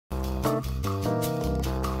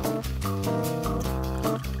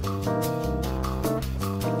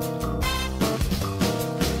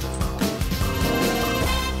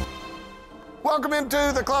Welcome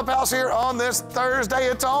into the Clubhouse here on this Thursday.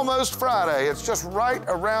 It's almost Friday. It's just right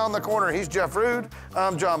around the corner. He's Jeff Rude.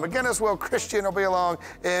 I'm John McGinnis. Will Christian will be along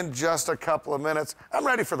in just a couple of minutes. I'm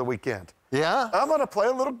ready for the weekend. Yeah? I'm going to play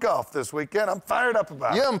a little golf this weekend. I'm fired up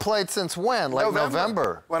about it. You haven't played since when? Like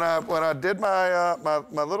November? When I did my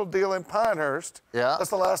my little deal in Pinehurst. Yeah. That's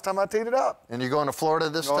the last time I teed it up. And you're going to Florida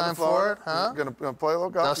this time for it, huh? Going to play a little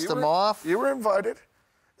golf. Dust them off? You were invited.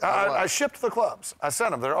 I shipped the clubs. I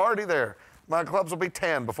sent them. They're already there. My clubs will be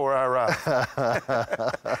 10 before I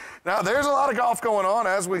arrive. Now, there's a lot of golf going on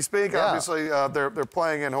as we speak. Yeah. Obviously, they're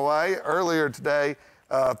playing in Hawaii. Earlier today,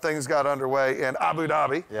 things got underway in Abu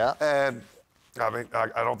Dhabi. Yeah. And, I mean,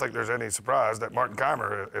 I don't think there's any surprise that Martin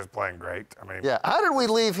Keimer is playing great. I mean, yeah. How did we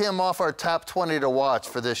leave him off our top 20 to watch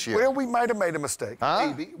for this year? Well, we might have made a mistake.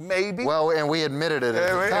 Huh? Maybe. Well, and we admitted it at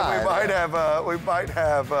the time. We might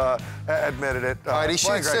have admitted it. All right, he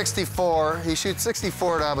shoots 64. He shoots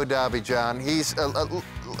 64 at Abu Dhabi, John. He's,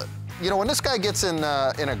 you know, when this guy gets in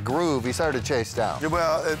a groove, he's hard to chase down.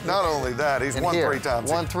 Well, not only that, he's won 3 times.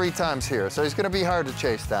 Won 3 times here, so he's going to be hard to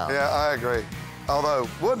chase down. Yeah, I agree. Although,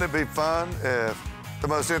 wouldn't it be fun if the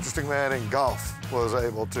most interesting man in golf was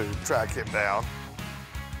able to track him down?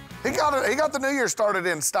 He got the new year started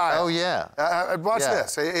in style. Oh, yeah. Watch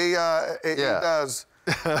this. He does.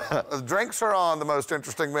 The drinks are on the most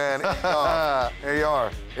interesting man in golf. Here you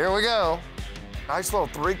are. Here we go. Nice little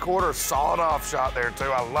 3/4 sawed-off shot there,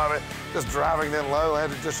 too. I love it. Just driving in low,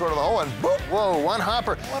 landed just short of the hole, and boop. Whoa, one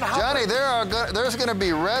hopper. Johnny, there's going to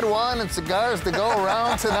be red wine and cigars to go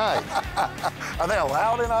around tonight. Are they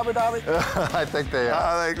allowed in Abu Dhabi? I think they are.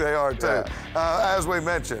 I think they are, too. Yeah. As we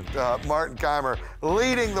mentioned, Martin Keimer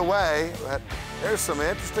leading the way. There's some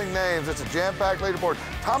interesting names. It's a jam-packed leaderboard.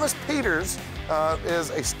 Thomas Peters is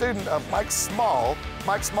a student of Mike Small.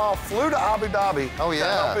 Mike Small flew to Abu Dhabi. Oh, yeah.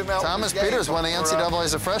 To help him out. Thomas Peters won the NCAA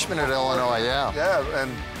as a freshman at Illinois, yeah. Yeah,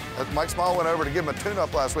 and Mike Small went over to give him a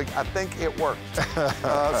tune-up last week. I think it worked.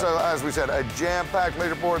 So, as we said, a jam-packed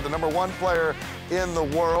leaderboard. The #1 player in the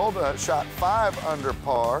world shot 5 under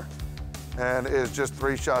par and is just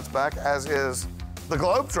 3 shots back, as is the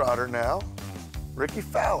Globetrotter now, Ricky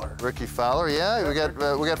Fowler. Ricky Fowler, yeah. We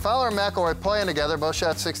got Fowler and McIlroy playing together. Both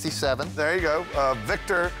shot 67. There you go.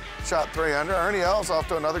 Victor shot 3 under. Ernie Els off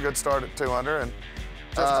to another good start at 2 under, and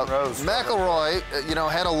Justin Rose. McIlroy, you know,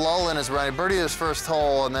 had a lull in his run. He birdied his first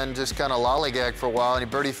hole and then just kind of lollygagged for a while, and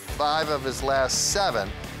he birdied 5 of his last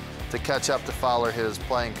 7 to catch up to Fowler, his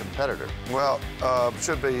playing competitor. Well,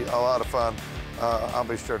 should be a lot of fun. I'll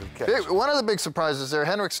be sure to catch. One of the big surprises there,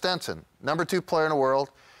 Henrik Stenson, #2 player in the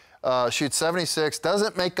world. Shoots 76,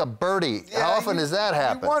 doesn't make a birdie. Yeah, how often does that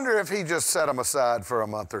happen? You wonder if he just set them aside for a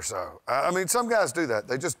month or so. I mean, some guys do that.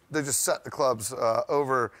 They just set the clubs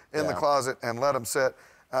over in the closet and let them sit.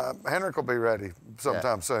 Henrik will be ready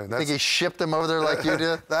sometime soon. You think he shipped them over there like you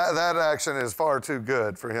did? That action is far too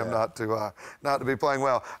good for him not to be playing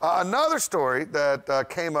well. Another story that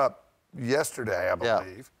came up yesterday, I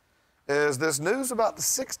believe, is this news about the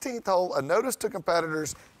 16th hole. A notice to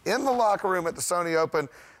competitors in the locker room at the Sony Open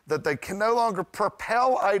that they can no longer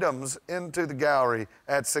propel items into the gallery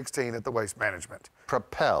at 16 at the Waste Management.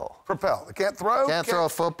 Propel. They can't throw. Can't throw a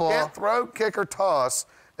football. Can't throw, kick, or toss.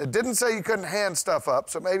 It didn't say you couldn't hand stuff up,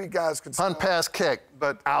 so maybe guys could punt, pass, kick,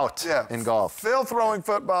 but out in golf. Phil throwing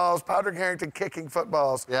footballs, Patrick Harrington kicking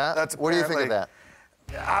footballs. Yeah. What do you think of that?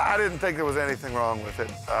 I didn't think there was anything wrong with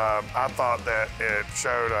it. I thought that it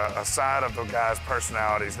showed a side of the guys'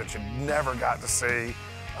 personalities that you never got to see.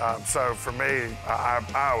 So for me, I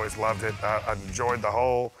always loved it. I enjoyed the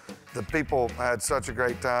whole. The people had such a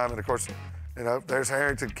great time. And of course, you know, there's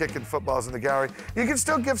Harrington kicking footballs in the gallery. You can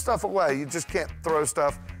still give stuff away. You just can't throw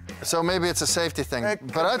stuff. So maybe it's a safety thing.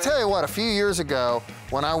 But I'll tell you what, a few years ago,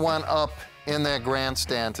 when I went up in that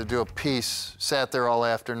grandstand to do a piece, sat there all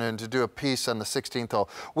afternoon to do a piece on the 16th hole,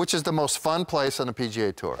 which is the most fun place on the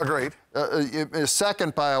PGA Tour. Agreed.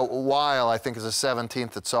 Second by a while, I think, is the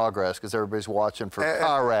 17th at Sawgrass, because everybody's watching for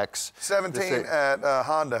car wrecks. 17 at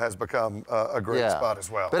Honda has become a great spot as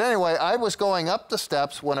well. But anyway, I was going up the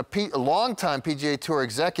steps when a longtime PGA Tour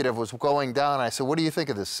executive was going down. I said, "What do you think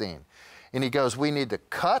of this scene?" And he goes, "We need to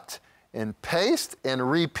cut and paste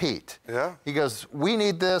and repeat." Yeah. He goes, "We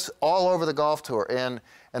need this all over the golf tour." And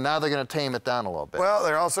now they're going to tame it down a little bit. Well,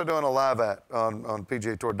 they're also doing a live on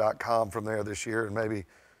PGAtour.com from there this year, and maybe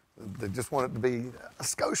they just want it to be a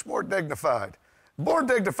skosh more dignified. More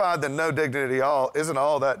dignified than no dignity isn't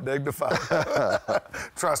all that dignified.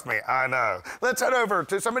 Trust me, I know. Let's head over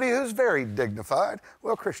to somebody who's very dignified.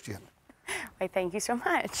 Well, Christian. Why, thank you so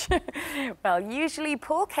much. Well, usually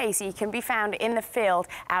Paul Casey can be found in the field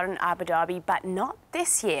out in Abu Dhabi, but not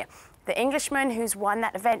this year. The Englishman, who's won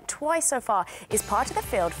that event twice so far, is part of the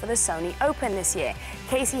field for the Sony Open this year.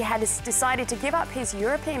 Casey has decided to give up his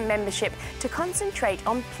European membership to concentrate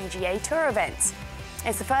on PGA Tour events.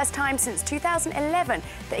 It's the first time since 2011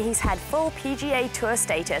 that he's had full PGA Tour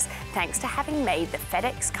status, thanks to having made the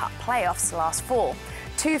FedEx Cup playoffs last fall.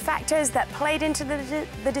 Two factors that played into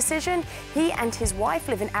the decision: he and his wife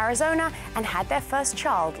live in Arizona and had their first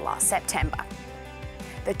child last September.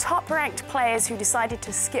 The top-ranked players who decided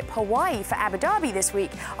to skip Hawaii for Abu Dhabi this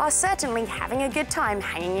week are certainly having a good time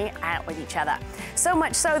hanging out with each other. So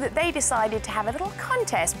much so that they decided to have a little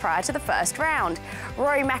contest prior to the first round.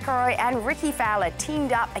 Rory McIlroy and Ricky Fowler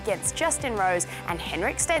teamed up against Justin Rose and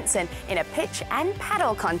Henrik Stenson in a pitch and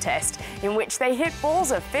paddle contest, in which they hit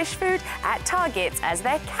balls of fish food at targets as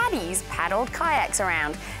their caddies paddled kayaks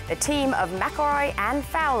around. The team of McIlroy and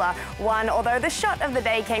Fowler won, although the shot of the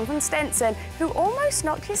day came from Stenson, who almost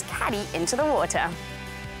knocked his caddy into the water.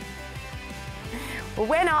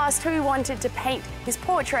 When asked who he wanted to paint his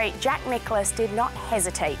portrait, Jack Nicklaus did not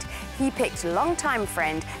hesitate. He picked longtime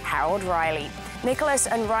friend Harold Riley. Nicklaus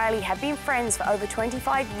and Riley have been friends for over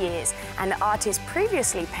 25 years, and the artist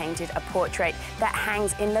previously painted a portrait that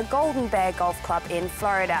hangs in the Golden Bear Golf Club in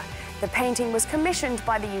Florida. The painting was commissioned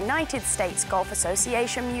by the United States Golf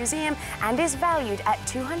Association Museum and is valued at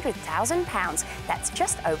 £200,000. That's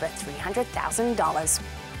just over $300,000.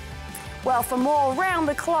 Well, for more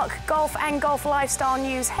round-the-clock golf and golf lifestyle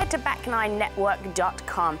news, head to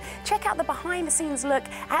Back9Network.com. Check out the behind-the-scenes look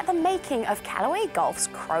at the making of Callaway Golf's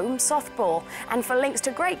Chrome Softball, and for links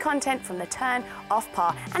to great content from the turn, off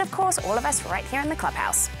par, and of course, all of us right here in the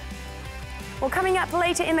Clubhouse. Well, coming up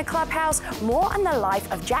later in the Clubhouse, more on the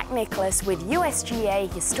life of Jack Nicklaus with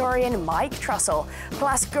USGA historian Mike Trussell.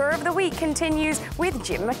 Plus, Guru of the Week continues with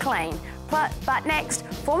Jim McLean. But next,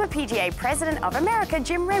 former PGA President of America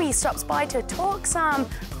Jim Remy stops by to talk some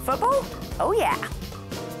football. Oh yeah.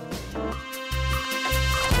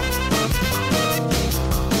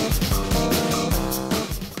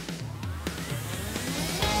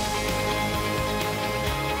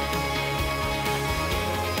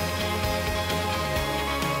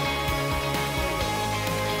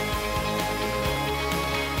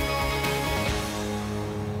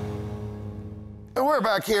 And we're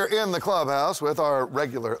back here in the Clubhouse with our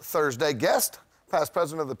regular Thursday guest, past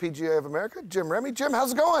president of the PGA of America, Jim Remy. Jim,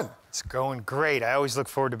 how's it going? It's going great. I always look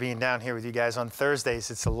forward to being down here with you guys on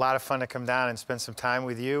Thursdays. It's a lot of fun to come down and spend some time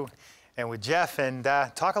with you and with Jeff and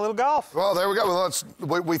talk a little golf. Well, there we go.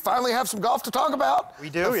 Well, we finally have some golf to talk about.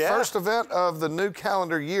 We do, The yeah. first event of the new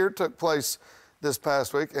calendar year took place this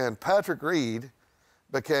past week, and Patrick Reed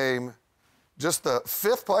became just the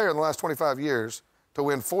 5th player in the last 25 years to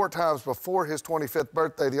win 4 times before his 25th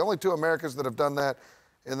birthday. The only 2 Americans that have done that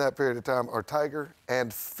in that period of time are Tiger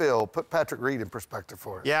and Phil. Put Patrick Reed in perspective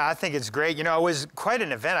for us. Yeah, I think it's great. You know, it was quite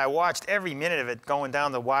an event. I watched every minute of it going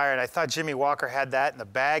down the wire, and I thought Jimmy Walker had that in the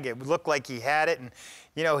bag. It looked like he had it, and,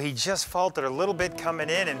 you know, he just faltered a little bit coming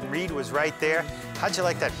in, and Reed was right there. How'd you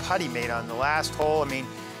like that putt he made on the last hole? I mean,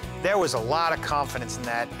 there was a lot of confidence in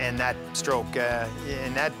that stroke.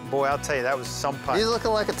 And that, boy, I'll tell you, that was some putt. He's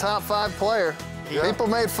looking like a top 5 player. Yeah. People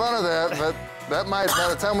made fun of that, but that might, by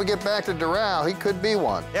the time we get back to Doral, he could be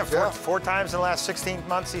one. Yeah, four times in the last 16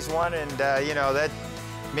 months he's won, and, you know, that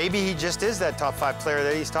maybe he just is that top 5 player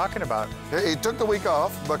that he's talking about. He took the week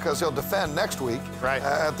off because he'll defend next week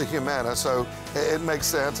at the Humana, so it makes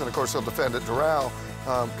sense. And, of course, he'll defend at Doral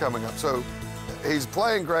coming up. So he's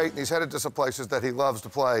playing great, and he's headed to some places that he loves to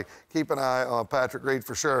play. Keep an eye on Patrick Reed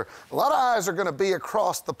for sure. A lot of eyes are going to be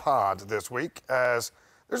across the pond this week as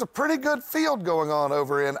there's a pretty good field going on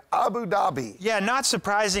over in Abu Dhabi. Yeah, not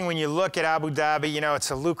surprising when you look at Abu Dhabi. You know,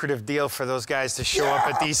 it's a lucrative deal for those guys to show up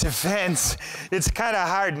at these events. It's kind of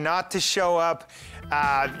hard not to show up.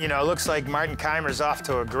 You know, it looks like Martin Keimer's off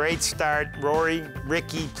to a great start. Rory,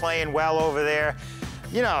 Ricky playing well over there.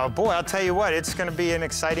 You know, boy, I'll tell you what, it's going to be an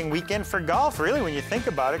exciting weekend for golf, really, when you think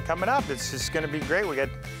about it coming up. It's just going to be great. We got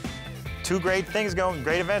 2 great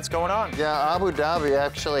events going on. Yeah, Abu Dhabi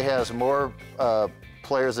actually has more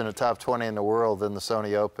players in the top 20 in the world than the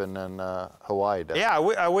Sony Open and Hawaii does. Yeah,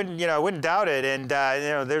 I wouldn't doubt it. And, you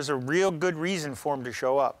know, there's a real good reason for him to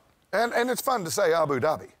show up. And it's fun to say Abu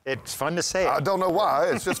Dhabi. It's fun to say it. I don't know why.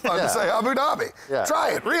 It's just fun to say Abu Dhabi. Yeah.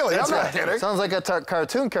 Try it, really. That's I'm not right. kidding. Sounds like a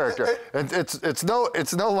cartoon character. It's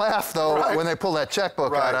no laugh though when they pull that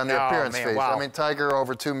checkbook out on the appearance fees. Wow. I mean, Tiger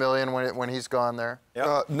over $2 million when he's gone there.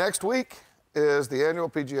 Yep. Next week is the annual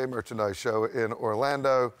PGA Merchandise Show in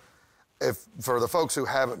Orlando. For the folks who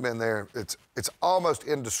haven't been there, it's almost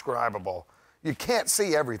indescribable. You can't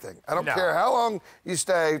see everything. I don't care how long you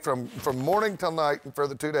stay from morning till night and for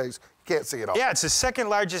the 2 days, you can't see it all. Yeah, it's the second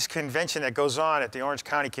largest convention that goes on at the Orange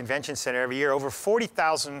County Convention Center every year. Over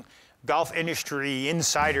 40,000 golf industry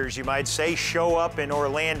insiders, you might say, show up in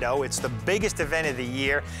Orlando. It's the biggest event of the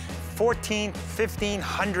year.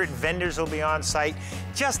 1,500 vendors will be on site.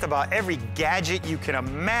 Just about every gadget you can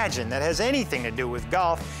imagine that has anything to do with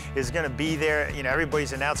golf is going to be there. You know,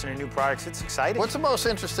 everybody's announcing their new products. It's exciting. What's the most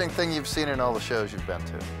interesting thing you've seen in all the shows you've been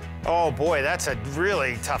to? Oh boy, that's a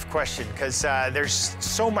really tough question because there's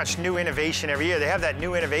so much new innovation every year. They have that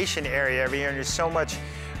new innovation area every year, and there's so much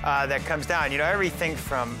that comes down. You know, everything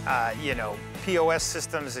from, you know, POS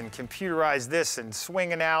systems and computerized this and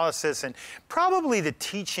swing analysis and probably the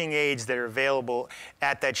teaching aids that are available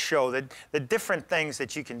at that show, the different things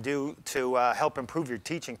that you can do to help improve your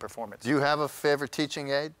teaching performance. Do you have a favorite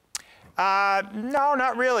teaching aid? No,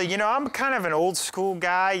 not really. You know, I'm kind of an old school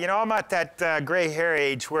guy. You know, I'm at that gray hair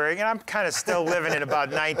age where, you know, I'm kind of still living in about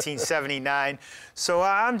 1979. So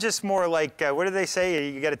I'm just more like, what do they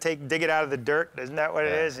say? You got to dig it out of the dirt. Isn't that what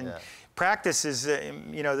it is? And practice is,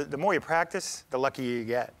 you know, the more you practice, the luckier you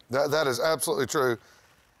get. That is absolutely true.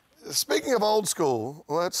 Speaking of old school,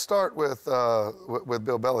 let's start with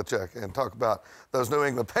Bill Belichick and talk about those New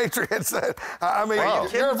England Patriots. I mean,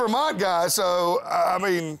 you're a Vermont guy, so, I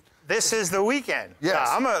mean... This is the weekend. Yes.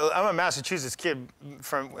 I'm a Massachusetts kid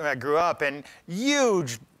from when I grew up, and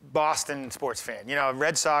huge Boston sports fan. You know,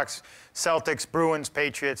 Red Sox, Celtics, Bruins,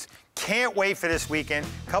 Patriots. Can't wait for this weekend.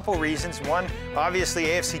 Couple reasons. One, obviously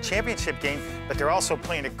AFC Championship game, but they're also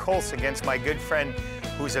playing the Colts against my good friend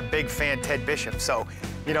who's a big fan, Ted Bishop. So,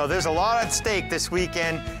 you know, there's a lot at stake this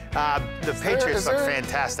weekend. The Patriots look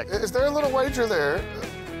fantastic. Is there a little wager there?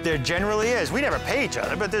 There generally is. We never pay each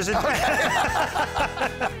other, but there's a...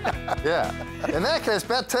 Yeah. In that case,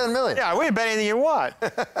 bet $10 million. Yeah, we can bet anything you want.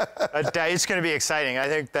 But, it's going to be exciting. I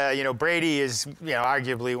think that, you know, Brady is, you know,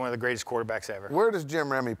 arguably one of the greatest quarterbacks ever. Where does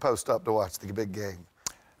Jim Remy post up to watch the big game?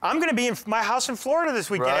 I'm going to be in my house in Florida this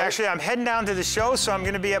weekend. Right. Actually, I'm heading down to the show, so I'm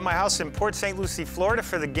going to be at my house in Port St. Lucie, Florida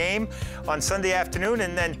for the game on Sunday afternoon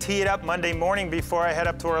and then tee it up Monday morning before I head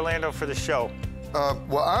up to Orlando for the show.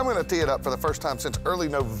 Well, I'm going to tee it up for the first time since early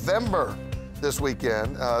November this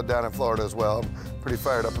weekend down in Florida as well. I'm pretty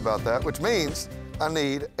fired up about that, which means I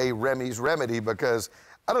need a Remy's remedy because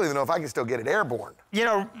I don't even know if I can still get it airborne. You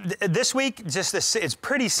know, this week, it's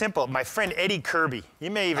pretty simple. My friend Eddie Kirby,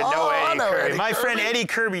 you may even know Eddie Kirby. My friend Eddie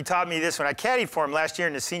Kirby taught me this when I caddied for him last year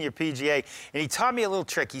in the senior PGA, and he taught me a little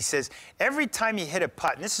trick. He says, every time you hit a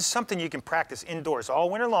putt, and this is something you can practice indoors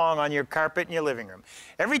all winter long on your carpet in your living room.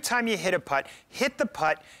 Every time you hit a putt, hit the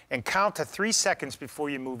putt and count to 3 seconds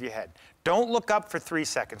before you move your head. Don't look up for 3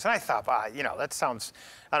 seconds. And I thought, you know, that sounds,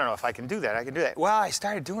 I don't know if I can do that. I can do that. Well, I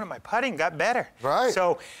started doing it. My putting got better. Right.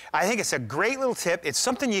 So I think it's a great little tip. It's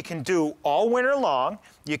something you can do all winter long.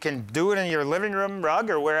 You can do it in your living room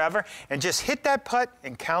rug or wherever, and just hit that putt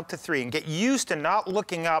and count to 3 and get used to not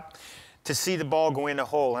looking up to see the ball go in the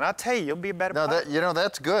hole. And I'll tell you, you'll be a better putter. You know,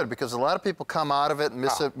 that's good because a lot of people come out of it and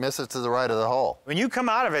miss it to the right of the hole. When you come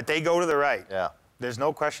out of it, they go to the right. Yeah. There's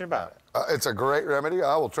no question about it. It's a great remedy.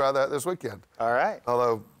 I will try that this weekend. All right.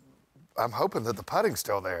 Although, I'm hoping that the putting's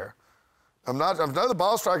still there. I know the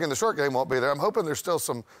ball striking in the short game won't be there. I'm hoping there's still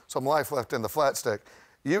some life left in the flat stick.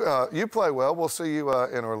 You play well. We'll see you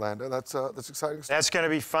in Orlando. That's exciting stuff. That's going to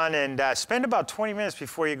be fun. And spend about 20 minutes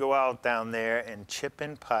before you go out down there and chip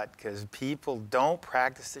and putt because people don't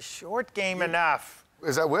practice the short game enough.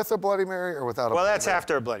 Is that with a Bloody Mary or without a Bloody Mary? Well, that's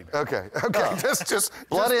after a Bloody Mary. Okay. Just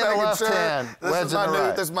Bloody in the left hand, wedge in the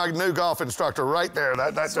right. This is my new golf instructor right there.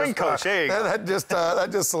 Swing coach, there you go. That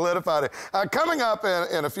just solidified it. Coming up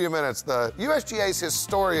in a few minutes, the USGA's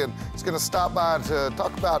historian is going to stop by to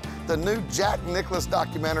talk about the new Jack Nicklaus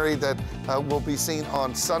documentary that will be seen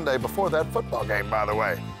on Sunday before that football game, by the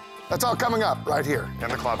way. That's all coming up right here in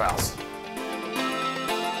the Clubhouse.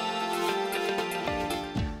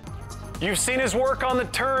 You've seen his work on the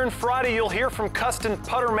turn. Friday, you'll hear from custom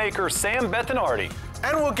putter maker Sam Bethenardi.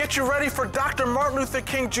 And we'll get you ready for Dr. Martin Luther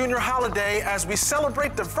King Jr. holiday as we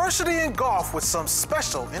celebrate diversity in golf with some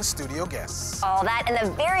special in-studio guests. All that and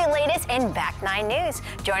the very latest in Back 9 News.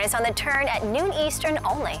 Join us on the turn at noon Eastern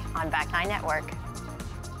only on Back 9 Network.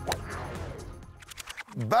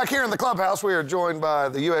 Back here in the clubhouse, we are joined by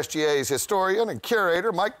the USGA's historian and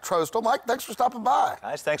curator, Mike Trostel. Mike, thanks for stopping by.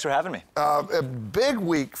 Guys, thanks for having me. A big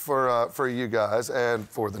week for you guys and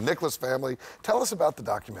for the Nicholas family. Tell us about the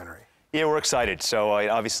documentary. Yeah, we're excited. So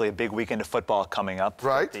obviously a big weekend of football coming up.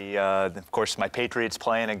 Right. Of course, my Patriots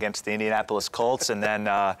playing against the Indianapolis Colts, and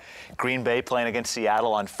then Green Bay playing against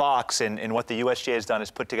Seattle on Fox. And what the USGA has done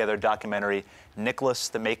is put together a documentary, Nicholas,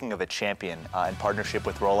 the Making of a Champion, in partnership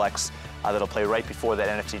with Rolex, that'll play right before that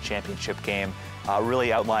NFC Championship game,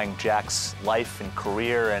 really outlining Jack's life and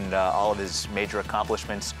career and all of his major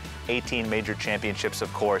accomplishments, 18 major championships,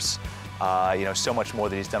 of course, so much more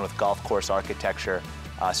that he's done with golf course architecture.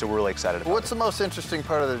 So we're really excited about it. What's the most interesting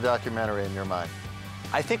part of the documentary in your mind?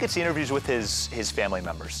 I think it's the interviews with his family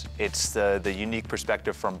members. It's the unique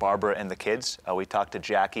perspective from Barbara and the kids. We talked to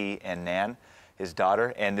Jackie and Nan, his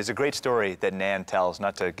daughter, and there's a great story that Nan tells,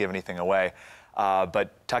 not to give anything away,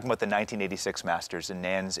 but talking about the 1986 Masters, and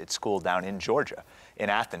Nan's at school down in Georgia,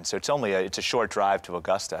 in Athens. So it's a short drive to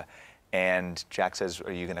Augusta, and Jack says,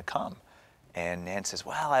 "Are you going to come?" And Nan says,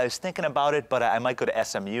 "Well, I was thinking about it, but I might go to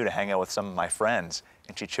SMU to hang out with some of my friends."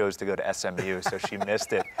 And she chose to go to SMU, so she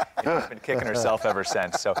missed it. And she's been kicking herself ever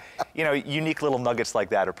since. So, unique little nuggets like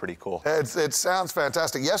that are pretty cool. It sounds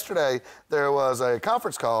fantastic. Yesterday, there was a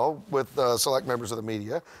conference call with select members of the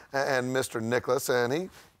media and Mr. Nicholas, and he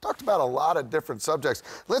talked about a lot of different subjects.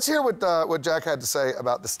 Let's hear what Jack had to say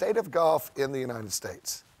about the state of golf in the United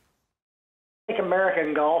States. I think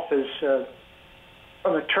American golf is,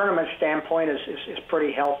 from a tournament standpoint, is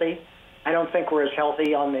pretty healthy. I don't think we're as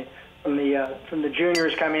healthy from the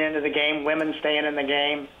juniors coming into the game, women staying in the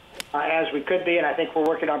game, as we could be, and I think we're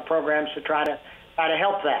working on programs to try to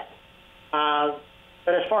help that.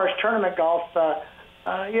 But as far as tournament golf,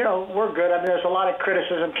 we're good. I mean, there's a lot of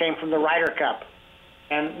criticism came from the Ryder Cup,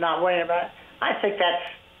 and not winning about it. I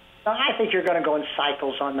think you're going to go in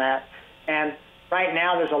cycles on that. And right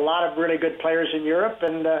now, there's a lot of really good players in Europe,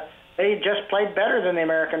 and they just played better than the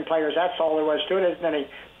American players. That's all there was to it. There isn't any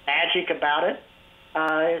magic about it.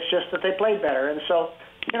 It's just that they played better, and so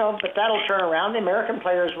but that'll turn around. The American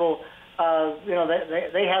players will,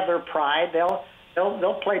 they have their pride.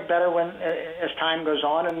 They'll play better as time goes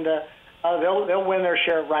on, and they'll win their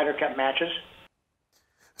share of Ryder Cup matches.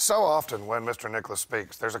 So often when Mr. Nicholas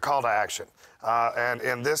speaks, there's a call to action. And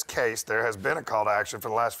in this case, there has been a call to action for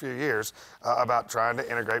the last few years about trying to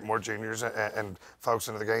integrate more juniors and folks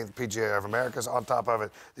into the game. The PGA of America is on top of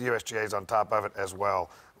it. The USGA is on top of it as well.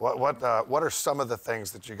 What are some of the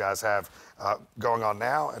things that you guys have going on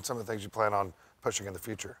now and some of the things you plan on pushing in the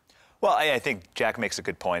future? Well, I think Jack makes a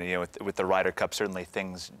good point. With the Ryder Cup, certainly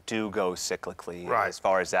things do go cyclically as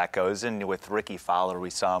far as that goes. And with Ricky Fowler, we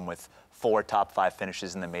saw him with 4 top 5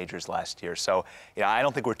 finishes in the majors last year. So, I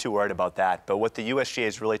don't think we're too worried about that. But what the USGA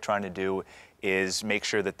is really trying to do is make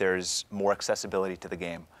sure that there's more accessibility to the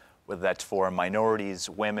game, whether that's for minorities,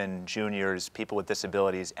 women, juniors, people with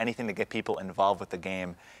disabilities, anything to get people involved with the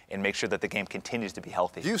game and make sure that the game continues to be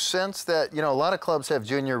healthy. Do you sense that, a lot of clubs have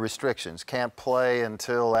junior restrictions, can't play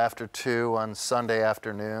until after 2 on Sunday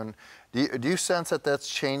afternoon. Do you sense that that's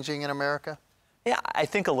changing in America? Yeah, I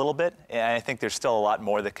think a little bit, and I think there's still a lot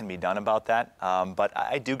more that can be done about that. But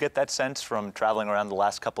I do get that sense from traveling around the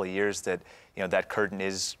last couple of years that, that curtain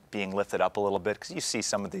is being lifted up a little bit, because you see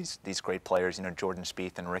some of these great players, Jordan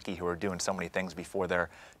Spieth and Ricky, who are doing so many things before they're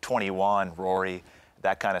 21, Rory,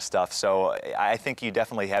 that kind of stuff. So I think you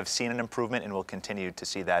definitely have seen an improvement and will continue to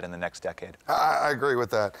see that in the next decade. I agree with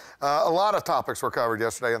that. A lot of topics were covered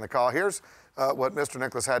yesterday in the call. Here's what Mr.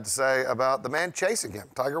 Nicholas had to say about the man chasing him,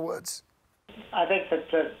 Tiger Woods. I think that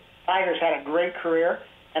Tiger's had a great career,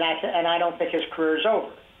 and I don't think his career is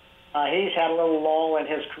over. He's had a little lull in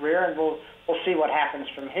his career, and we'll see what happens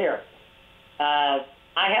from here. I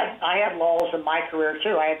had lulls in my career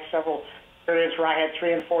too. I had several periods where I had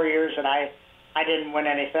 3 and 4 years that I didn't win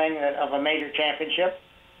anything of a major championship,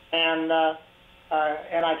 and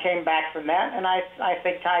I came back from that, and I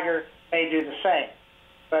think Tiger may do the same.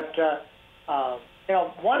 But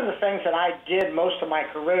one of the things that I did most of my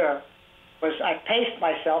career was I paced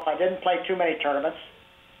myself. I didn't play too many tournaments,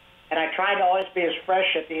 and I tried to always be as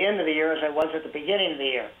fresh at the end of the year as I was at the beginning of the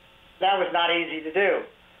year. That was not easy to do.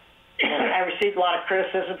 I received a lot of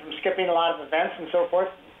criticism from skipping a lot of events and so forth,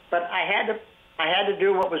 but I had to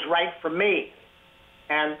do what was right for me,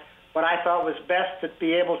 and what I thought was best to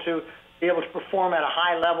be able to perform at a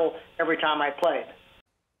high level every time I played.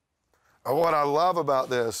 What I love about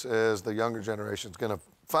this is the younger generation is going to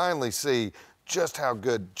finally see just how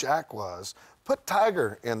good Jack was, Put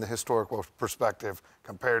Tiger in the historical perspective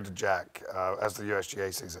compared to Jack as the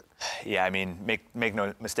USGA sees it. Yeah, I mean, make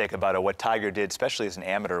no mistake about it. What Tiger did, especially as an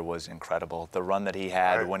amateur, was incredible. The run that he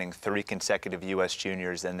had, winning 3 consecutive U.S.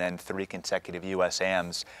 Juniors and then 3 consecutive U.S.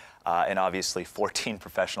 AMs, and obviously 14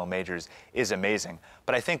 professional majors, is amazing.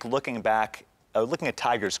 But I think looking back, looking at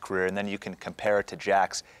Tiger's career, and then you can compare it to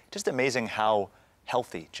Jack's, just amazing how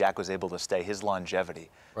healthy Jack was able to stay, his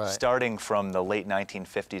longevity. Right. Starting from the late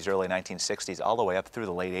 1950s, early 1960s, all the way up through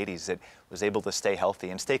the late 80s, that was able to stay healthy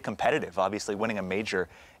and stay competitive, obviously winning a major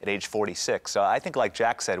at age 46. So I think, like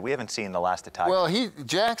Jack said, we haven't seen the last of Tiger. Well,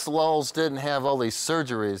 Jack's lulls didn't have all these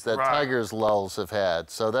surgeries that Tiger's lulls have had,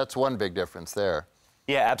 so that's one big difference there.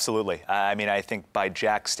 Yeah, absolutely. I mean, I think by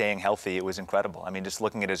Jack staying healthy, it was incredible. I mean, just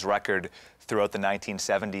looking at his record throughout the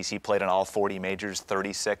 1970s, he played in all 40 majors,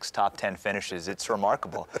 36 top 10 finishes. It's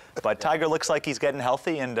remarkable. But Tiger looks like he's getting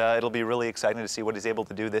healthy, and it'll be really exciting to see what he's able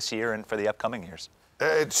to do this year and for the upcoming years.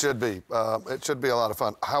 It should be. It should be a lot of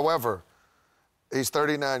fun. However, he's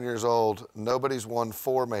 39 years old. Nobody's won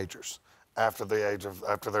 4 majors after their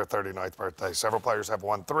 39th birthday. Several players have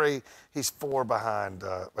won 3. He's 4 behind.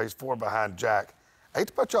 He's 4 behind Jack. I hate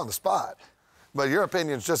to put you on the spot, but your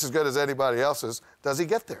opinion's just as good as anybody else's. Does he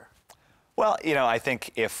get there? Well, you know, I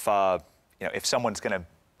think if someone's going to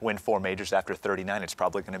win 4 majors after 39, it's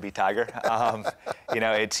probably going to be Tiger. You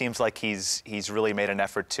know, it seems like he's really made an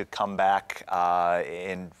effort to come back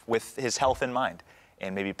with his health in mind,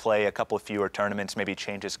 and maybe play a couple of fewer tournaments, maybe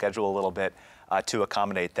change his schedule a little bit to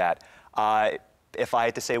accommodate that. If I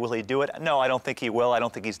had to say, will he do it? No, I don't think he will. I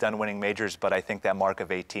don't think he's done winning majors, but I think that mark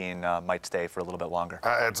of 18 might stay for a little bit longer.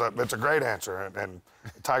 It's a great answer, and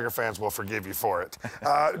Tiger fans will forgive you for it.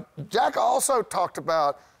 Jack also talked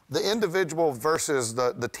about the individual versus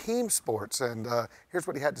the team sports, and here's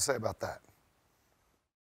what he had to say about that.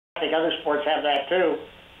 I think other sports have that too.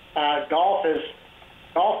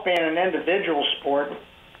 Golf being an individual sport,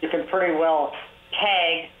 you can pretty well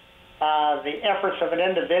tag the efforts of an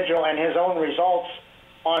individual and his own results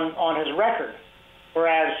on his record.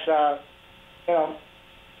 Whereas, you know,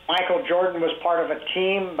 Michael Jordan was part of a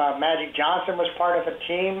team, Magic Johnson was part of a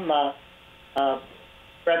team,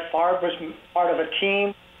 Brett Favre was part of a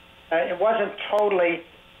team. It wasn't totally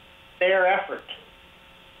their effort.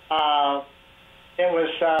 The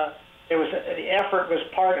effort was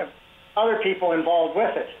part of other people involved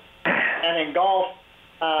with it. And in golf,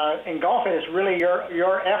 it is really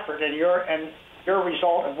your effort and your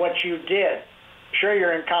result of what you did. Sure,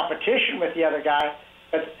 you're in competition with the other guy,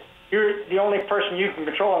 but you're the only person you can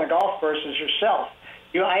control on the golf course is yourself.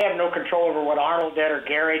 I have no control over what Arnold did or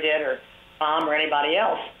Gary did or Tom or anybody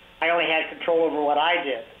else. I only had control over what I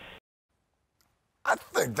did. I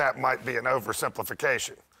think that might be an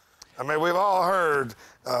oversimplification. I mean, we've all heard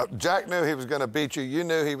Jack knew he was going to beat you, you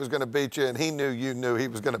knew he was going to beat you, and he knew you knew he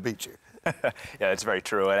was going to beat you. Yeah, that's very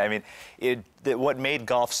true. And I mean, what made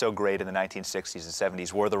golf so great in the 1960s and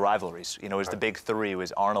 70s were the rivalries. You know, it was the big three. It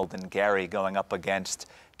was Arnold and Gary going up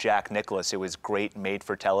against Jack Nicklaus. It was great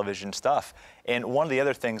made-for-television stuff. And one of the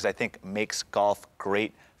other things I think makes golf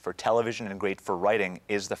great for television and great for writing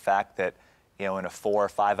is the fact that, you know, in a 4 or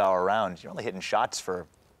 5 hour round, you're only hitting shots for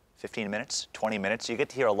 15 minutes, 20 minutes. You get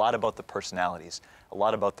to hear a lot about the personalities, a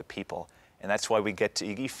lot about the people. And that's why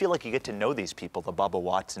you feel like you get to know these people, the Bubba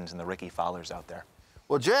Watsons and the Ricky Fowlers out there.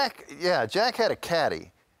 Well, Jack had a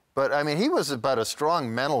caddy, but I mean, he was about as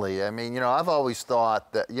strong mentally. I mean, you know, I've always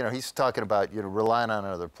thought that, you know, he's talking about, you know, relying on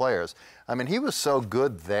other players. I mean, he was so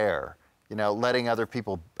good there, you know, letting other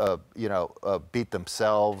people, beat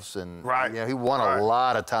themselves. And, you know, he won a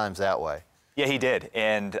lot of times that way. Yeah, he did.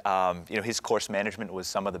 And, you know, his course management was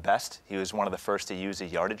some of the best. He was one of the first to use a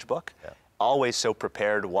yardage book. Yeah. Always so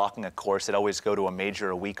prepared, walking a course. They'd always go to a major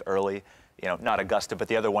a week early. You know, not Augusta, but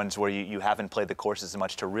the other ones where you haven't played the courses as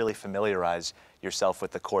much, to really familiarize yourself with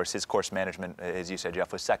the course. His course management, as you said,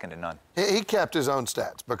 Jeff, was second to none. He kept his own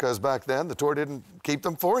stats because back then the tour didn't keep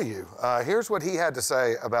them for you. Here's what he had to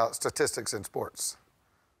say about statistics in sports.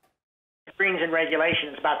 Greens and regulation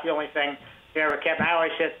is about the only thing we ever kept. I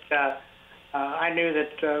always hit, I knew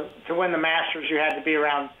that to win the Masters you had to be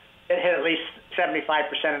around, hit at least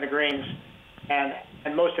 75% of the greens.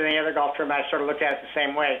 And most of the other golf tournaments I sort of looked at it the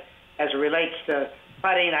same way. As it relates to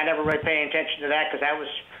putting, I never really paid attention to that because that was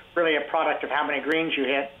really a product of how many greens you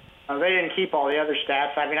hit. They didn't keep all the other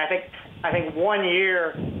stats. I mean, I think 1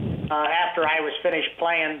 year after I was finished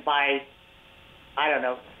playing, by, I don't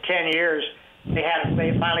know, 10 years, they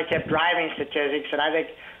finally kept driving statistics, and I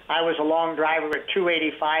think I was a long driver at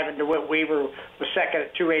 285, and DeWitt Weaver was second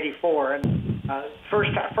at 284. And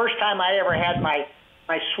first time I ever had my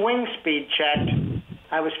swing speed checked,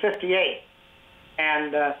 I was 58.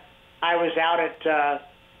 And I was out at,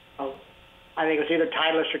 I think it was either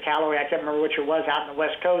Titleist or Callaway, I can't remember which it was, out in the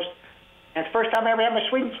West Coast. And it's the first time I ever had my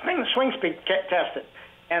swing speed tested.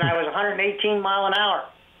 And I was 118 mile an hour.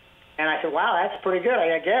 And I said, wow, that's pretty good,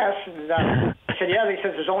 I guess. And I said, yeah. He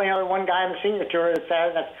says, there's only other one guy on the senior tour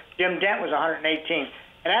that's Jim Dent was 118.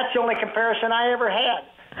 And that's the only comparison I ever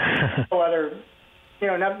had. No other, we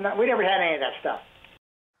never had any of that stuff.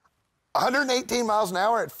 118 miles an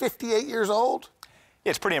hour at 58 years old? Yeah,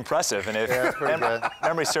 it's pretty impressive, and if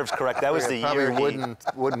memory serves correct, that was the year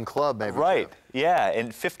wooden club, maybe. Right. Yeah,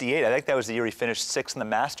 in '58, I think that was the year he finished 6th in the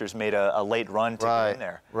Masters, made a late run to get in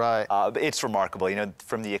there. Right. But it's remarkable,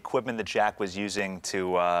 from the equipment that Jack was using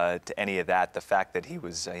to any of that, the fact that he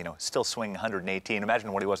was, still swinging 118.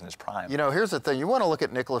 Imagine what he was in his prime. Here's the thing: you want to look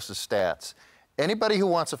at Nicklaus's stats. Anybody who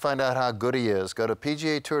wants to find out how good he is, go to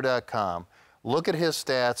PGAtour.com. Look at his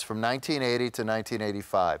stats from 1980 to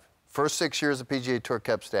 1985. First 6 years the PGA Tour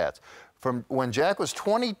kept stats. From when Jack was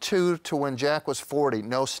 22 to when Jack was 40,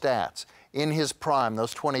 no stats. In his prime,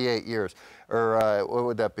 those 28 years. Or what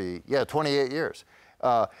would that be? Yeah, 28 years.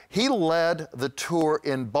 He led the tour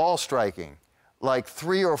in ball striking like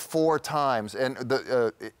 3 or 4 times and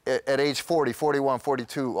at age 40, 41,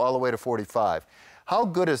 42, all the way to 45. How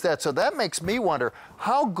good is that? So that makes me wonder,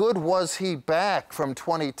 how good was he back from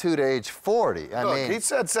 22 to age 40? Look, he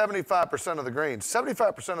said 75% of the greens.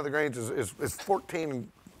 75% of the greens is 14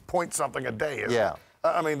 point something a day, isn't it?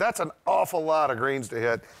 I mean, that's an awful lot of greens to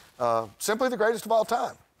hit. Simply the greatest of all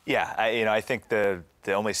time. Yeah, I think the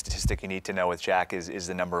only statistic you need to know with Jack is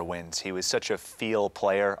the number of wins. He was such a feel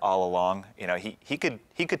player all along. He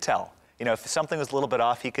could tell. If something was a little bit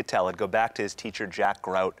off, he could tell. It'd go back to his teacher, Jack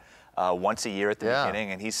Grout, once a year at the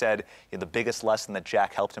beginning, and he said the biggest lesson that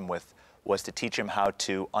Jack helped him with was to teach him how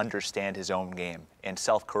to understand his own game and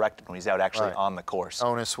self-correct when he's out actually on the course.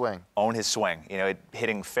 Own his swing. Own his swing.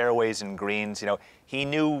 Hitting fairways and greens. He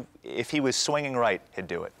knew if he was swinging right, he'd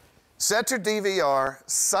do it. Set your DVR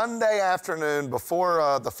Sunday afternoon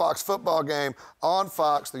before the Fox football game on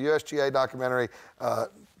Fox, the USGA documentary,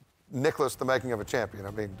 Nicklaus, The Making of a Champion.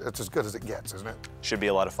 I mean, it's as good as it gets, isn't it? Should be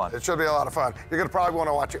a lot of fun. It should be a lot of fun. You're going to probably want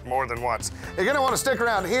to watch it more than once. You're going to want to stick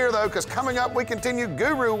around here, though, because coming up, we continue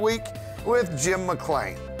Guru Week with Jim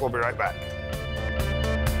McClain. We'll be right back.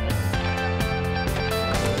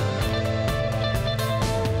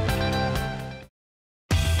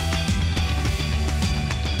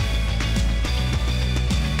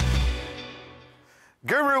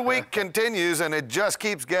 Guru Week continues, and it just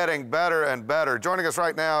keeps getting better and better. Joining us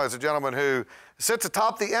right now is a gentleman who sits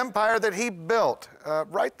atop the empire that he built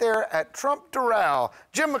right there at Trump Doral.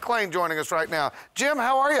 Jim McClain joining us right now. Jim,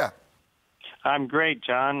 how are you? I'm great,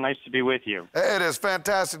 John. Nice to be with you. It is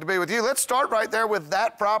fantastic to be with you. Let's start right there with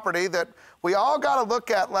that property that we all got a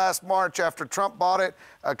look at last March after Trump bought it,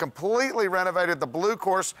 completely renovated the blue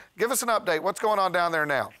course. Give us an update. What's going on down there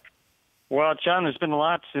now? Well, John, there's been a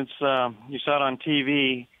lot since you saw it on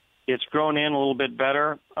TV. It's grown in a little bit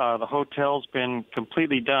better. The hotel's been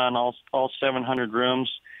completely done, all 700 rooms.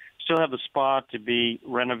 Still have the spa to be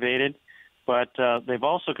renovated, but they've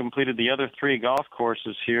also completed the other 3 golf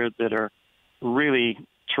courses here that are really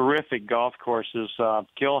terrific golf courses.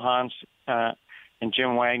 Gil Hans and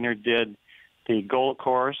Jim Wagner did the gold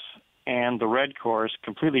course and the red course,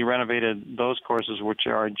 completely renovated those courses, which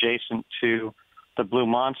are adjacent to the Blue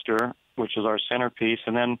Monster, which is our centerpiece.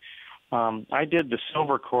 And then I did the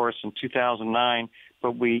silver course in 2009,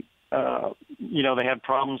 but we, they had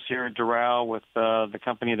problems here at Doral with the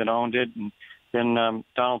company that owned it. And then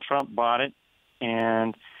Donald Trump bought it,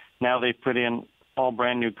 and now they've put in all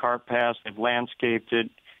brand new cart paths. They've landscaped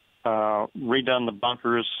it, redone the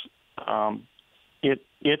bunkers.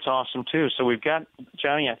 It's awesome too. So we've got,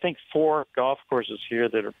 Johnny, I think 4 golf courses here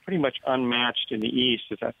that are pretty much unmatched in the East.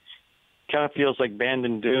 It kind of feels like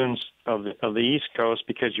Bandon Dunes of the East Coast,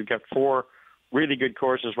 because you've got 4 really good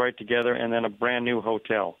courses right together and then a brand new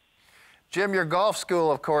hotel. Jim, your golf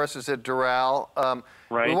school, of course, is at Doral.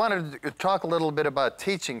 Right. We wanted to talk a little bit about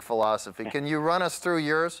teaching philosophy. Can you run us through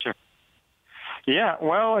yours? Sure. Yeah,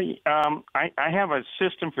 well, I have a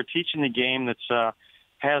system for teaching the game that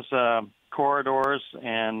has corridors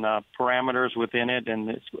and parameters within it, and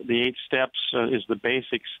the 8 steps is the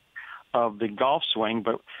basics of the golf swing.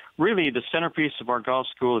 But really, the centerpiece of our golf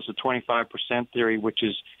school is the 25% theory, which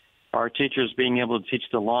is our teachers being able to teach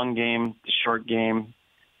the long game, the short game,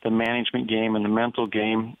 the management game, and the mental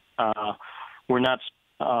game. We're not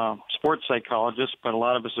sports psychologists, but a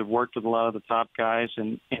lot of us have worked with a lot of the top guys,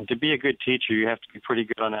 and to be a good teacher, you have to be pretty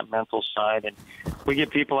good on that mental side. And we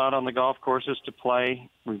get people out on the golf courses to play.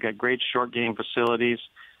 We've got great short game facilities.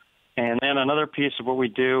 And then another piece of what we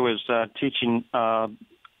do is teaching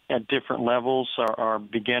at different levels are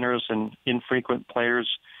beginners and infrequent players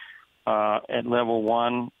at level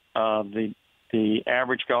 1. The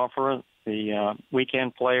average golfer, the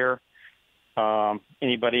weekend player,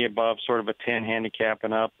 anybody above sort of a 10 handicap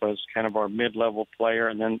and up is kind of our mid-level player,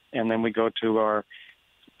 and then we go to our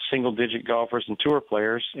single-digit golfers and tour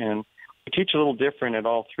players, and we teach a little different at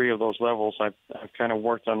all 3 of those levels. I've kind of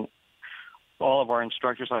worked on all of our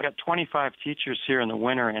instructors. I've got 25 teachers here in the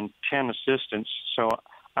winter and 10 assistants, so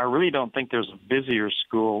I really don't think there's a busier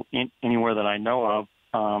school anywhere that I know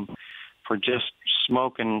of for just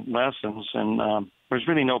smoking lessons, and there's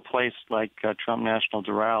really no place like Trump National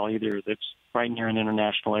Doral either that's right near an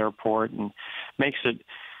international airport and makes it,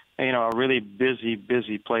 a really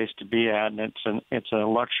busy place to be at, and it's a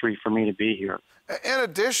luxury for me to be here. In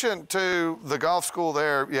addition to the golf school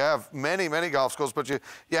there, you have many golf schools, but you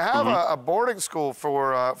have a boarding school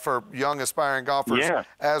for young aspiring golfers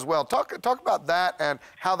as well. Talk about that and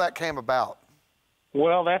how that came about.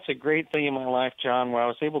 Well, that's a great thing in my life, John. Well, I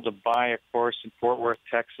was able to buy a course in Fort Worth,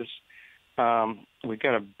 Texas. We've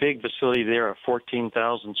got a big facility there, a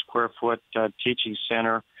 14,000 square foot teaching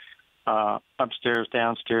center. Upstairs,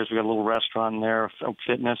 downstairs, we got a little restaurant in there,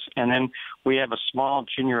 fitness. And then we have a small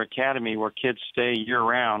junior academy where kids stay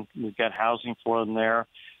year-round. We've got housing for them there.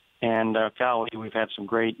 And, golly, we've had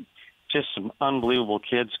some unbelievable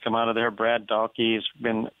kids come out of there. Brad Dahlke has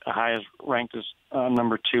been highest ranked as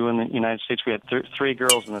number 2 in the United States. We had 3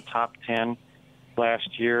 girls in the top 10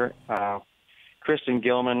 last year. Kristen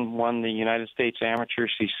Gilman won the United States Amateur.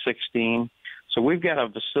 She's 16. So we've got a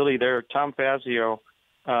facility there. Tom Fazio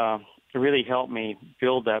really helped me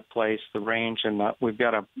build that place, the range, and we've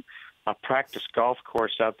got a practice golf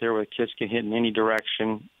course out there where the kids can hit in any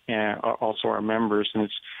direction, and also our members. And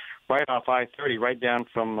it's right off I-30, right down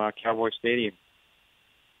from Cowboy Stadium.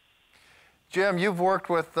 Jim, you've worked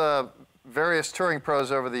with various touring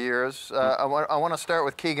pros over the years. I want to start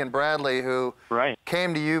with Keegan Bradley, who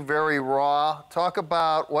came to you very raw. Talk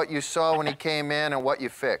about what you saw when he came in and what you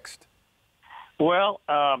fixed. Well,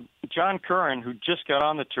 John Curran, who just got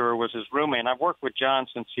on the tour, was his roommate. And I've worked with John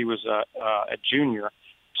since he was a junior.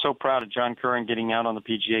 So proud of John Curran getting out on the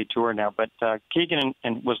PGA Tour now. But Keegan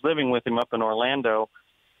was living with him up in Orlando,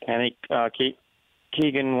 and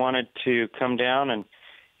Keegan wanted to come down, and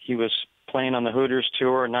he was playing on the Hooters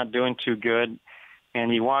Tour, not doing too good.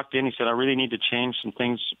 And he walked in, he said, I really need to change some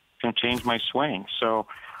things, change my swing. So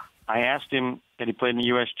I asked him, had he played in the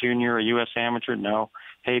U.S. Junior or U.S. Amateur? No.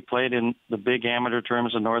 Hey, he played in the big amateur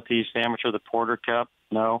tournaments, the Northeast Amateur, the Porter Cup?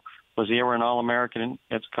 No. Was he ever an All-American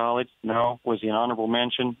at college? No. Was he an honorable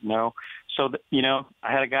mention? No. So,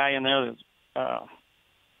 I had a guy in there that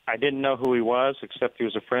I didn't know who he was, except he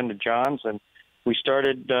was a friend of John's, and we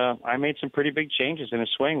started, I made some pretty big changes in his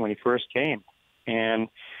swing when he first came. And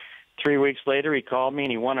 3 weeks later, he called me,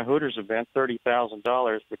 and he won a Hooters event,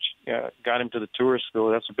 $30,000, which got him to the tour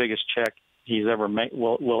school. That's the biggest check he's ever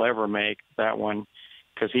will ever make, that one,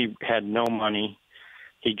 because he had no money.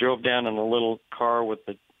 He drove down in a little car with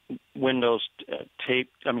the windows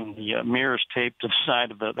the mirrors taped to the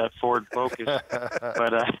side of that Ford Focus.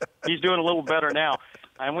 But he's doing a little better now.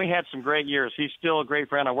 And we had some great years. He's still a great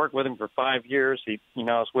friend. I worked with him for 5 years. I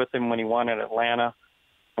was with him when he won at Atlanta.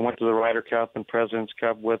 I went to the Ryder Cup and President's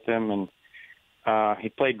Cup with him, and he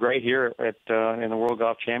played great here at in the World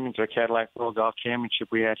Golf Championship, the Cadillac World Golf Championship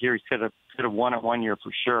we had here. He could have won it one year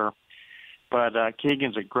for sure. But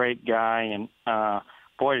Keegan's a great guy, and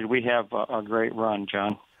boy, did we have a great run,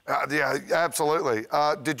 John. Yeah, absolutely.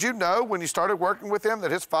 Did you know when you started working with him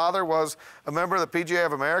that his father was a member of the PGA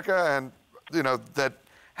of America, and that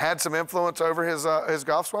had some influence over his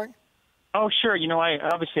golf swing? Oh, sure.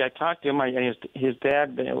 I talked to him. His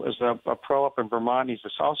dad was a pro up in Vermont. He's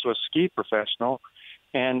also a ski professional,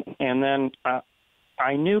 and then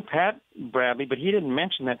I knew Pat Bradley, but he didn't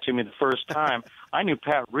mention that to me the first time. I knew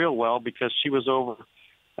Pat real well because she was over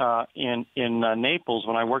in Naples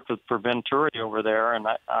when I worked for Venturi over there, and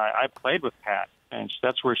I played with Pat, and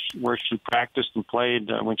that's where she practiced and played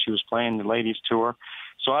when she was playing the ladies tour.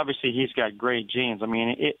 So obviously he's got great genes. I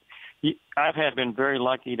mean, I've been very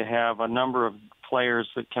lucky to have a number of players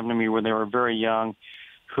that come to me when they were very young,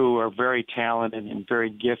 who are very talented and very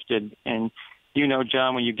gifted. And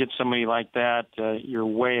John, when you get somebody like that, you're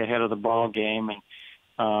way ahead of the ball game.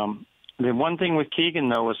 And the one thing with Keegan,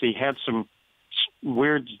 though, was he had some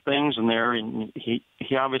weird things in there, and he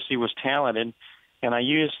obviously was talented. And I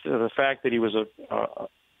used the fact that he was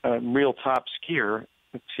a real top skier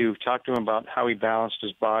to talk to him about how he balanced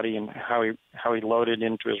his body and how he loaded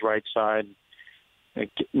into his right side.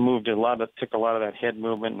 It took a lot of that head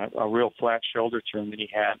movement and a real flat shoulder turn that he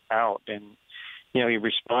had out, and he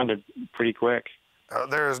responded pretty quick.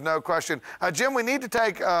 There is no question. Jim, we need to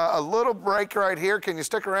take a little break right here. Can you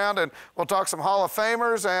stick around and we'll talk some Hall of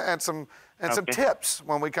Famers and some tips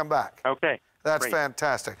when we come back. Okay. That's great.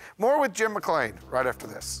 fantastic. More with Jim McClain right after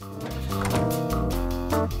this.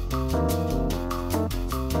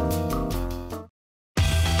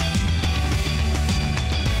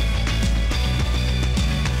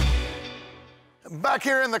 Back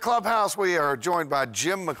here in the clubhouse, we are joined by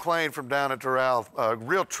Jim McClain from down at Doral. A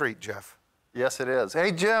real treat, Jeff. Yes, it is.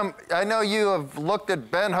 Hey, Jim, I know you have looked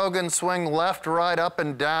at Ben Hogan's swing left, right, up,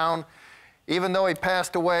 and down. Even though he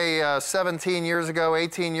passed away 17 years ago,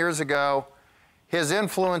 18 years ago, his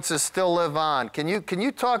influences still live on. Can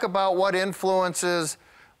you talk about what influences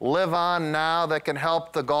live on now that can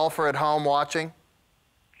help the golfer at home watching?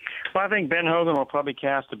 Well, I think Ben Hogan will probably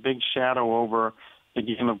cast a big shadow over the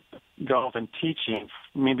game of golf and teaching,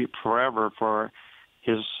 maybe forever, for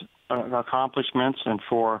his accomplishments and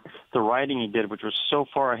for the writing he did, which was so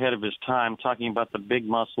far ahead of his time, talking about the big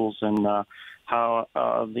muscles and how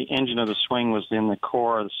the engine of the swing was in the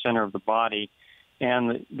core, the center of the body,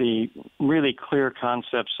 and the really clear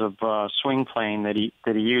concepts of swing playing that he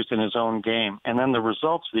used in his own game, and then the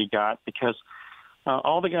results that he got, because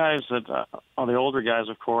all the guys that, all the older guys,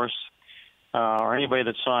 of course, or anybody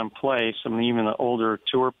that saw him play, even the older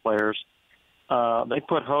tour players, they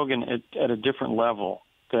put Hogan at a different level.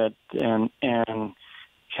 And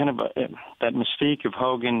kind of that mystique of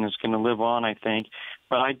Hogan is going to live on, I think.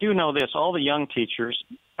 But I do know this: all the young teachers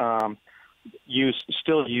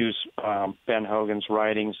still use Ben Hogan's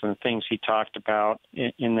writings and the things he talked about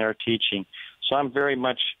in their teaching. So I'm very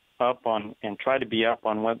much up on and try to be up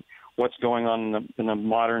on what's going on in the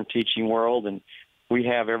modern teaching world. And we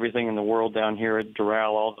have everything in the world down here at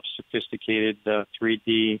Doral, all the sophisticated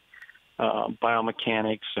 3D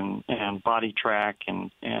biomechanics and body track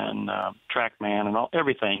and TrackMan and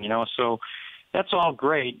everything, So that's all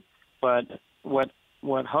great. But what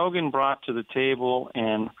Hogan brought to the table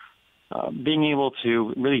and being able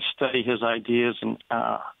to really study his ideas and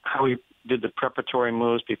how he did the preparatory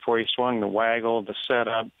moves before he swung, the waggle, the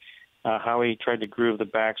setup, how he tried to groove the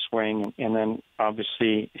backswing, and then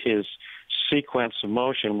obviously his sequence of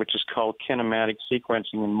motion, which is called kinematic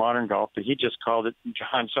sequencing in modern golf, but he just called it,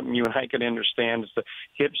 John, something you and I could understand, is the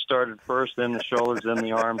hips started first, then the shoulders, then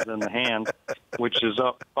the arms, then the hands, which is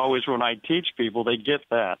always when I teach people, they get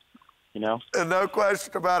that, No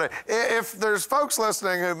question about it. If there's folks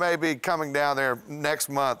listening who may be coming down there next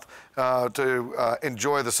month to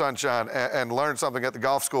enjoy the sunshine and learn something at the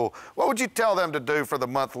golf school, what would you tell them to do for the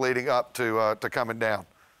month leading up to coming down?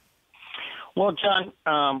 Well,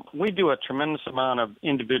 John, we do a tremendous amount of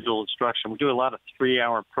individual instruction. We do a lot of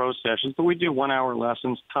 3-hour pro sessions, but we do 1-hour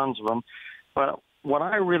lessons, tons of them. But what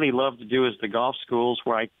I really love to do is the golf schools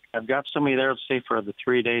where I've got somebody there, say, for the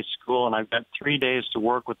 3-day school, and I've got 3 days to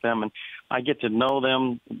work with them, and I get to know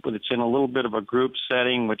them, but it's in a little bit of a group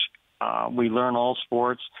setting, which we learn all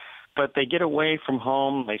sports. But they get away from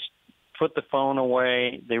home. They put the phone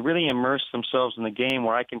away. They really immerse themselves in the game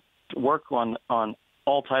where I can work on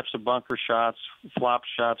all types of bunker shots, flop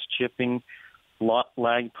shots, chipping,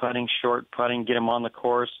 lag putting, short putting, get them on the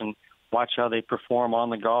course and watch how they perform on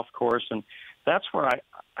the golf course. And that's where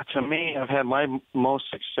to me, I've had my most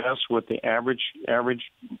success with the average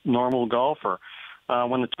normal golfer.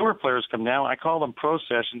 When the tour players come down, I call them pro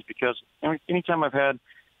sessions because anytime I've had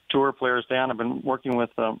tour players down, I've been working with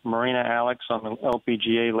Marina Alex on the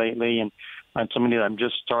LPGA lately, and somebody that I'm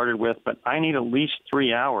just started with, but I need at least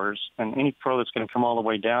 3 hours, and any pro that's going to come all the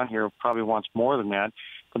way down here probably wants more than that.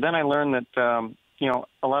 But then I learned that,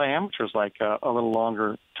 a lot of amateurs like a little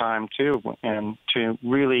longer time too, and to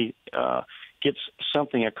really get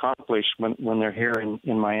something accomplished when they're here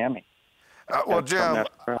in Miami. Well, Jim,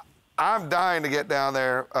 I'm dying to get down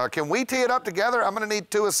there. Can we tee it up together? I'm going to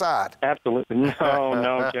need 2 aside. Absolutely.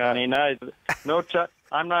 No, Johnny. No,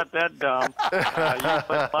 I'm not that dumb. You've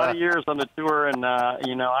played a lot of years on the tour, and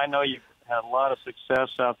I know you've had a lot of success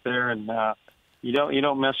out there, and you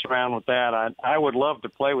don't mess around with that. I would love to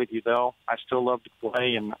play with you, though. I still love to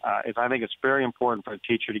play, and I think it's very important for a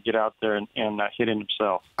teacher to get out there and hit it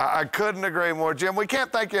himself. I couldn't agree more, Jim. We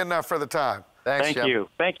can't thank you enough for the time. Thank you.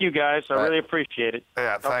 Thank you, guys. I really appreciate it.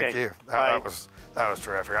 Yeah, thank you. That was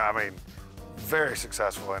terrific. I mean, very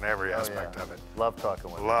successful in every aspect of it. Love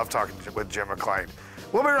talking with him. Love talking with Jim McClain.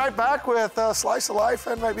 We'll be right back with a slice of life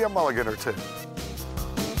and maybe a mulligan or two.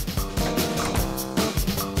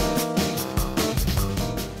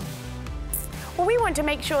 Well, we want to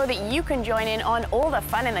make sure that you can join in on all the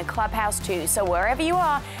fun in the clubhouse too. So wherever you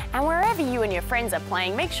are, And wherever you and your friends are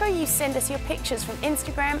playing, make sure you send us your pictures from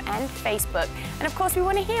Instagram and Facebook. And of course, we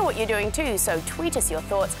want to hear what you're doing too, so tweet us your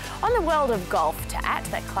thoughts on the world of golf to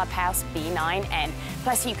 @theclubhouseb9n.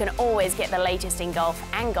 Plus, you can always get the latest in golf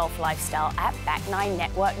and golf lifestyle at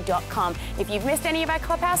back9network.com. If you've missed any of our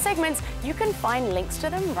Clubhouse segments, you can find links to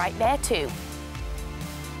them right there too.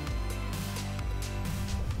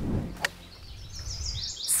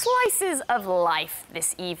 Slices of life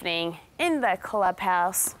this evening in the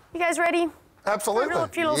Clubhouse. You guys ready? Absolutely. A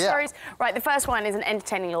few little Yeah. stories. Right, the first one is an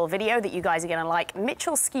entertaining little video that you guys are going to like.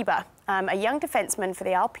 Mitchell Skiba, a young defenseman for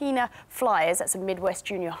the Alpena Flyers, that's a Midwest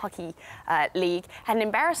Junior Hockey League, had an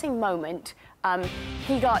embarrassing moment.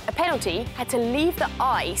 He got a penalty, had to leave the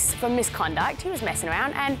ice for misconduct. He was messing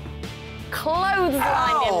around and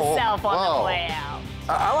clotheslined himself on the way out.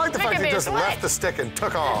 I like the Took fact a he bit just of left sweat. the stick and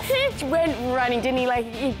took off. He went running, didn't he? Like,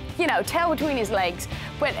 you know, tail between his legs.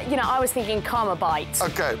 But, you know, I was thinking karma bites.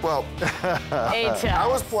 Okay, well, I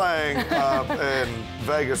was playing in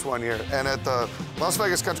Vegas one year, and at the Las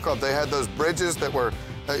Vegas Country Club, they had those bridges that were,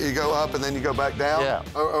 you go up and then you go back down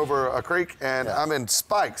over a creek, and I'm in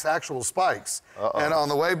spikes, actual spikes. And on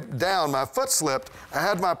the way down, my foot slipped. I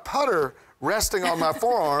had my putter resting on my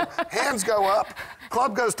forearm, hands go up,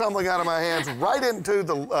 club goes tumbling out of my hands right into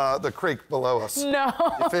the creek below us. No.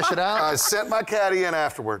 You fish it out? I sent my caddy in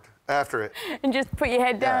after it. And just put your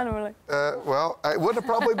head down and we're like... Well, it wouldn't have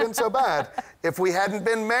probably been so bad if we hadn't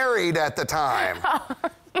been married at the time.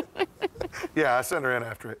 Yeah, I sent her in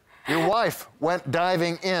after it. Your wife went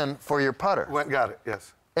diving in for your putter. Went and got it,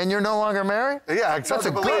 yes. And you're no longer married? Yeah, that's a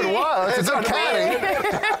good wife. That's a good caddy.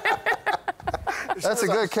 That's a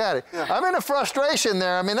good caddy. Yeah. I'm in a frustration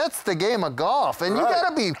there. I mean, that's the game of golf, and you got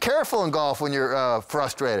to be careful in golf when you're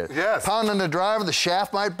frustrated. Yes. Pounding the driver, the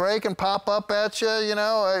shaft might break and pop up at you. You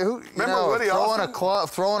know, Remember Woody Austin?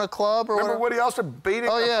 Throwing a club, or remember whatever? Woody Austin beating the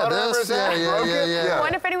putter over his head? Yeah. I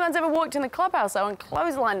wonder if anyone's ever walked in the clubhouse though and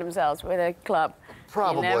clotheslined themselves with a club.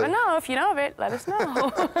 Probably. You never know. If you know of it, let us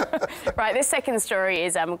know. Right, this second story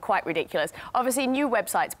is quite ridiculous. Obviously, new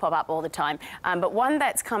websites pop up all the time, but one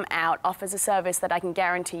that's come out offers a service that I can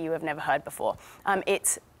guarantee you have never heard before.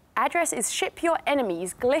 Its address is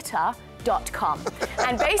shipyoureniemiesglitter.com.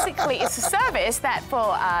 And basically, it's a service that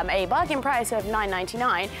for a bargain price of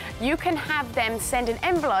 $9.99, you can have them send an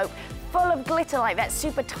envelope full of glitter, like that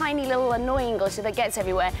super tiny little annoying glitter that gets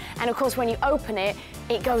everywhere. And of course, when you open it,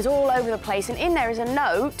 it goes all over the place. And in there is a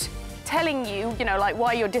note telling you, you know, like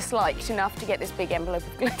why you're disliked enough to get this big envelope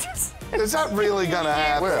of glitters. Is that really gonna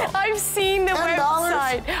happen? I've seen the $10?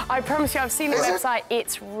 website. I promise you, I've seen the website.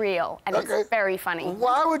 It's real, and it's very funny.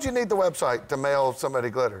 Why would you need the website to mail somebody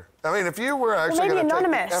glitter? I mean, if you were actually maybe going to take the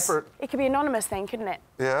anonymous. effort. It could be anonymous then, couldn't it?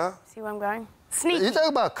 Yeah. See where I'm going? Sneaky. You talk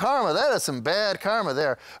about karma, that is some bad karma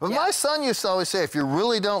there. But my son used to always say, if you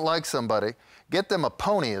really don't like somebody, get them a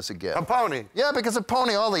pony as a gift. A pony? Yeah, because a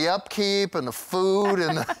pony, all the upkeep and the food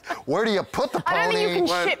and where do you put the pony? I don't think you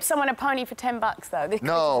can ship someone a pony for $10 though.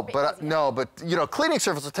 No, but you know, cleaning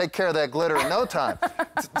service will take care of that glitter in no time.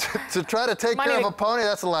 to try to take care of a pony,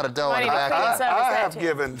 that's a lot of dough in the back end. I have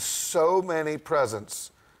given so many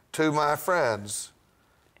presents to my friends,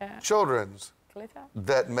 children's,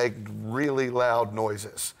 that make really loud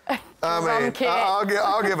noises. I mean,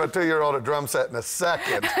 I'll give a 2-year-old a drum set in a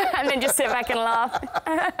second. And then just sit back and laugh.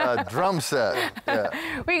 A drum set, yeah.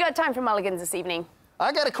 We got time for mulligans this evening.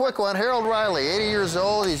 I got a quick one. Harold Riley, 80 years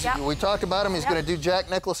old. We talked about him. He's going to do Jack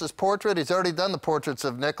Nicklaus's portrait. He's already done the portraits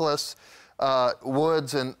of Nicholas,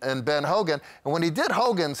 Woods, and Ben Hogan. And when he did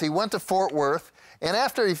Hogan's, he went to Fort Worth. And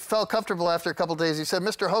after he felt comfortable after a couple of days, he said,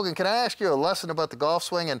 Mr. Hogan, can I ask you a lesson about the golf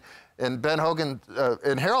swing? And Ben Hogan,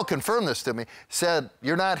 and Harold confirmed this to me, said,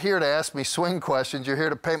 you're not here to ask me swing questions, you're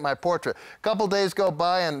here to paint my portrait. A couple of days go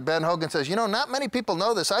by and Ben Hogan says, you know, not many people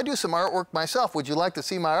know this. I do some artwork myself. Would you like to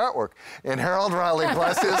see my artwork? And Harold Riley,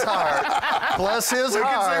 bless his heart, we can see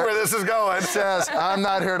where this is going. Says, I'm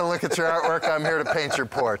not here to look at your artwork, I'm here to paint your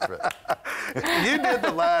portrait. You did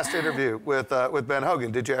the last interview with Ben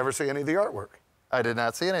Hogan. Did you ever see any of the artwork? I did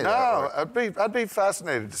not see any of that. No, I'd be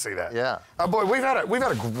fascinated to see that. Yeah. Boy, we've had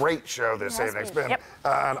a great show this evening. It's been an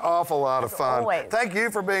awful lot of fun. Always. Thank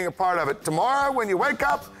you for being a part of it. Tomorrow, when you wake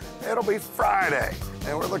up, it'll be Friday,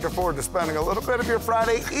 and we're looking forward to spending a little bit of your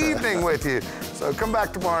Friday evening with you. So come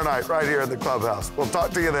back tomorrow night right here in the Clubhouse. We'll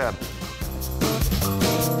talk to you then.